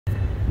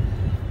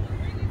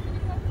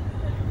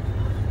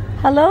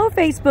Hello,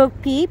 Facebook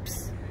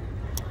peeps.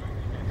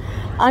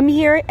 I'm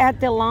here at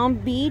the Long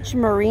Beach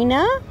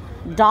Marina,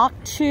 Dock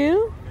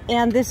 2,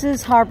 and this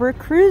is Harbor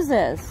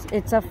Cruises.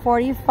 It's a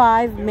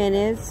 45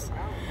 minutes,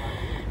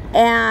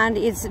 and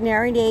it's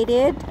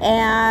narrated,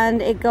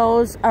 and it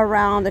goes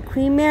around the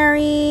Queen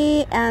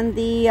Mary and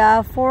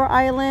the 4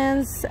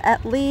 islands.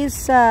 At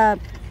least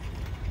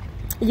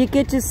you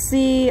get to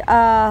see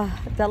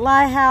the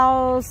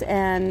lighthouse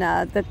and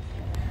the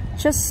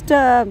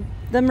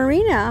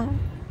marina.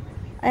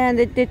 And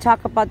they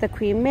talk about the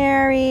Queen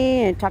Mary,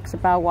 and it talks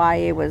about why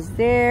it was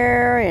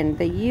there and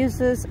the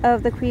uses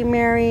of the Queen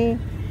Mary.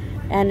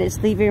 And it's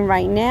leaving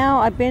right now.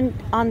 I've been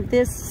on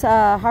this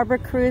harbor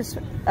cruise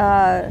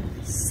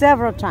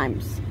several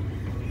times.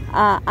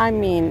 I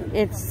mean,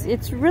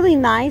 it's really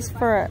nice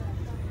for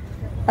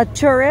a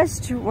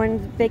tourist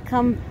when they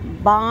come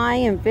by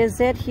and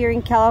visit here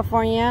in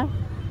California.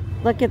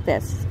 Look at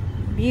this.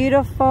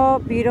 Beautiful,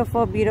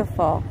 beautiful,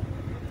 beautiful.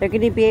 They're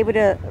going to be able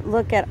to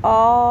look at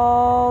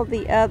all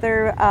the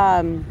other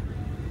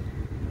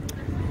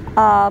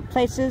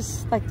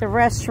places, like the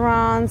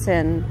restaurants,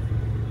 and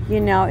you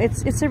know,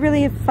 it's a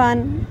really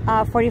fun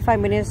 45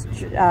 minutes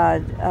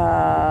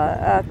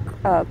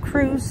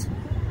cruise.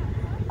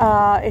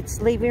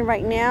 It's leaving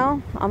right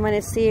now. I'm going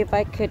to see if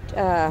I could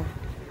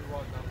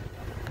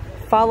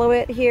follow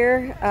it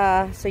here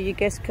so you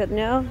guys could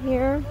know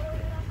here.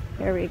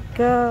 Here we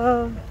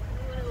go.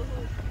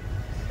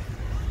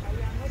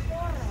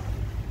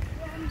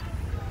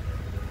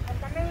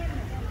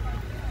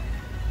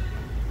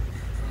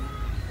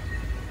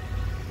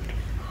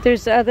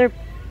 There's other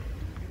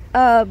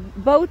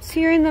boats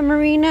here in the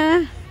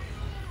marina.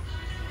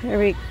 There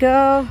we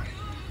go.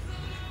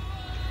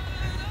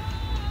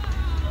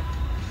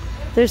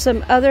 There's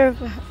some other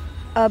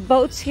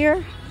boats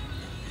here.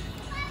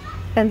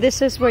 And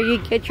this is where you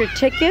get your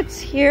tickets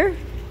here.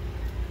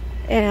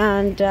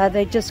 And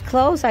they just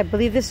closed. I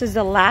believe this is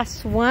the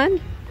last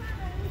one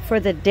for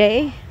the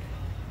day.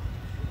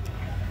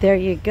 There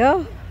you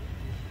go.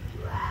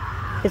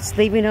 It's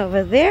leaving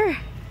over there.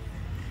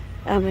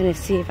 I'm going to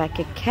see if I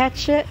can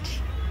catch it.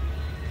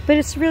 But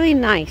it's really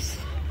nice.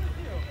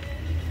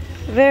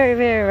 Very,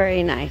 very,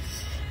 very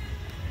nice.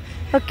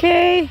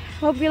 Okay,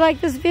 hope you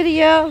like this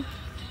video.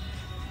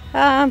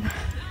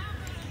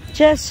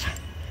 Just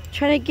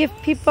trying to give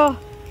people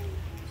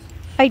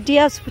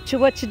ideas to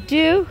what to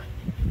do.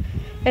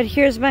 And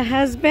here's my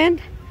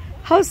husband.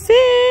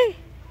 Jose!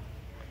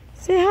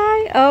 Say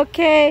hi.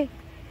 Okay.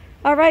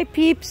 All right,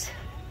 peeps.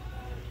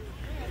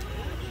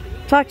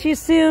 Talk to you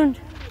soon.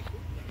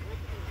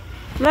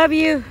 Love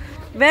you.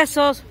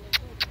 Besos.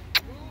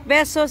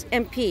 Besos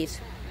and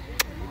peace.